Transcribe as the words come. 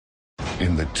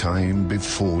In the time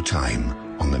before time,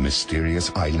 on the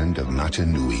mysterious island of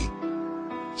Matanui,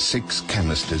 6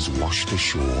 canisters washed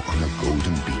ashore on a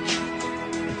golden beach,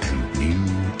 and new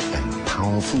and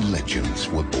powerful legends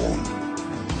were born.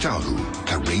 Tahu,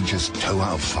 courageous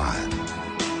tower of fire.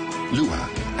 Lua,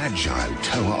 agile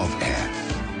tower of air.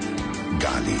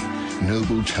 Gali,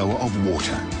 noble tower of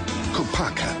water.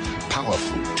 Kopaka,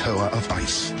 powerful tower of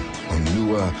ice.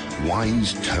 Onua,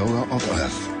 wise tower of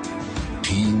earth.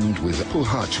 Teamed with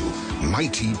Puhatu,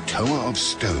 mighty tower of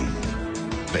stone.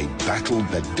 They battled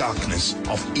the darkness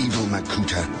of evil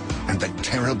Makuta and the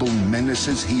terrible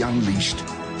menaces he unleashed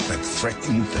that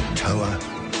threatened the tower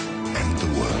and the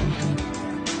world.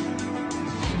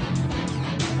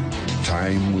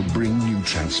 Time will bring new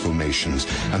transformations,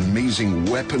 amazing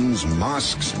weapons,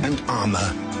 masks, and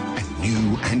armor, and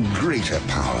new and greater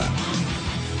power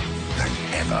than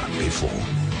ever before.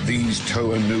 These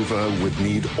Toa Nuva would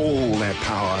need all their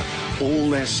power, all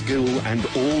their skill, and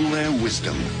all their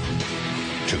wisdom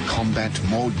to combat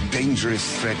more dangerous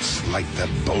threats like the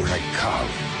Borakal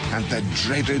and the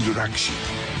dreaded Rakshi,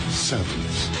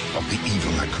 servants of the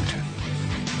evil Makuta.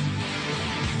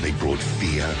 They brought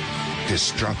fear,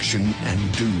 destruction,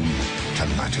 and doom to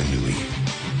Matanui.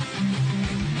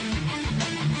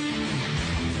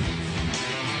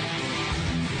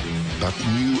 But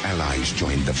new allies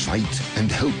joined the fight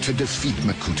and helped to defeat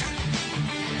Makuta.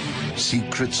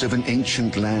 Secrets of an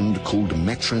ancient land called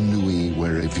Metranui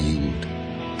were revealed.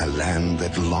 A land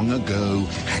that long ago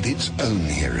had its own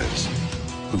heroes,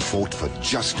 who fought for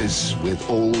justice with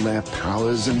all their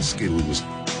powers and skills,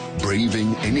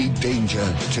 braving any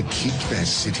danger to keep their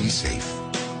city safe.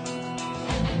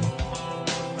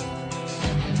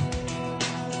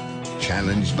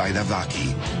 Challenged by the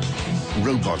Vaki,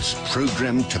 robots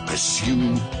programmed to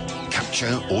pursue,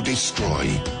 capture, or destroy,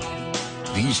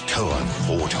 these Toa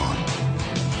fought on.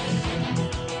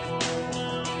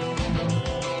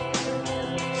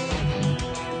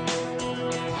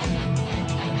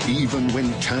 Even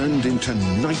when turned into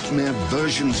nightmare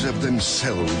versions of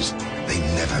themselves, they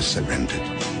never surrendered.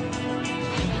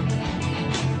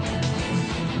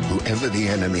 Whoever the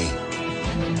enemy,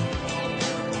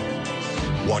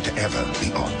 whatever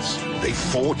the odds, they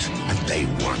fought and they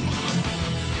won.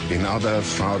 In other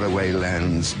faraway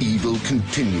lands, evil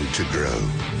continued to grow.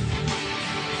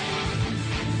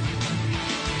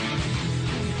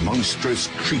 Monstrous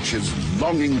creatures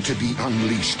longing to be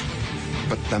unleashed.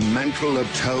 But the mantle of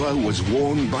Toa was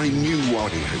worn by new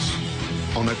warriors.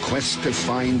 On a quest to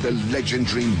find the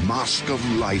legendary Mask of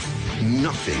Life,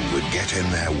 nothing would get in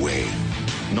their way.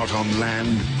 Not on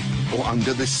land or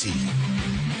under the sea.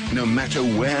 No matter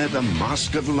where the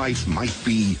Mask of Life might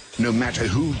be, no matter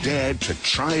who dared to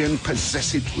try and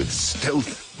possess it with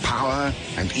stealth, power,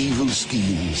 and evil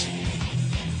schemes,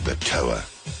 the Toa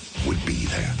would be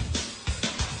there.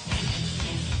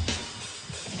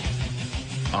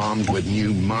 Armed with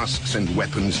new masks and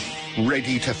weapons,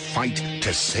 ready to fight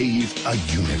to save a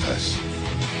universe.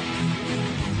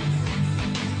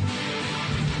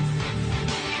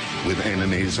 With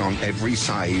enemies on every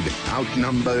side,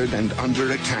 outnumbered and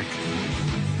under attack,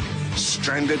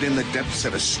 stranded in the depths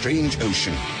of a strange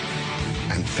ocean,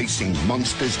 and facing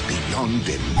monsters beyond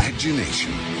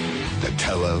imagination, the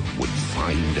Toa would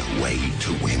find a way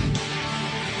to win.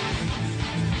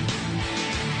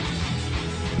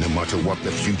 No matter what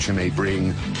the future may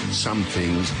bring, some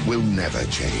things will never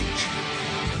change.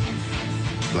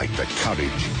 Like the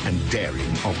courage and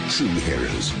daring of true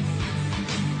heroes.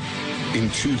 In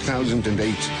 2008,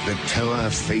 the Toa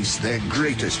faced their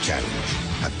greatest challenge,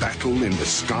 a battle in the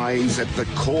skies at the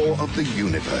core of the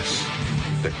universe.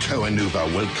 The Toa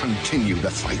Nuva will continue the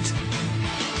fight.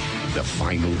 The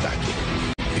final battle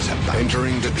is about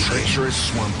entering the treacherous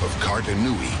swamp of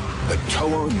Kartanui. The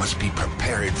Toa must be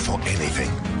prepared for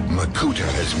anything. Makuta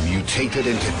has mutated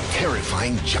into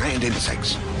terrifying giant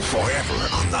insects, forever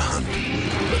on the hunt.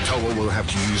 The Toa will have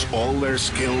to use all their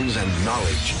skills and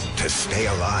knowledge to stay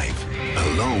alive.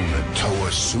 Alone, a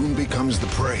Toa soon becomes the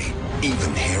prey.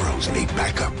 Even heroes need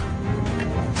backup.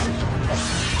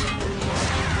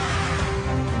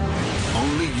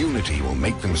 Only unity will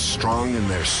make them strong in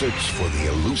their search for the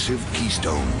elusive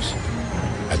keystones.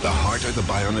 At the heart of the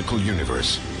Bionicle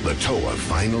universe, the Toa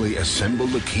finally assemble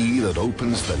the key that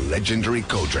opens the legendary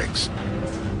Codex,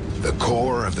 the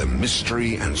core of the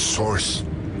mystery and source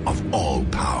of all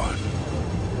power.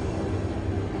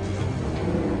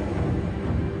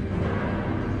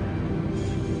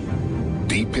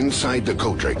 Deep inside the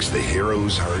Codex, the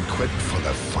heroes are equipped for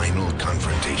the final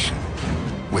confrontation.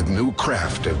 With new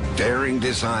craft of daring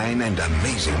design and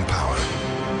amazing power.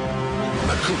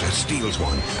 Makuta steals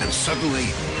one, and suddenly,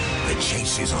 The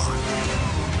chase is on.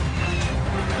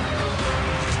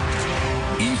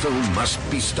 Evil must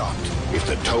be stopped if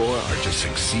the Toa are to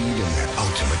succeed in their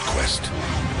ultimate quest.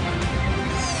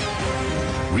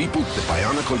 Reboot the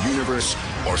Bionicle universe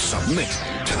or submit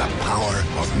to the power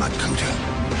of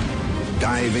Makuta.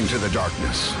 Dive into the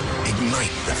darkness.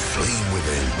 Ignite the flame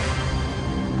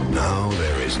within. Now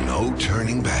there is no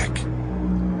turning back.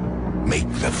 Make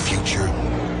the future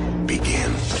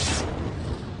begin.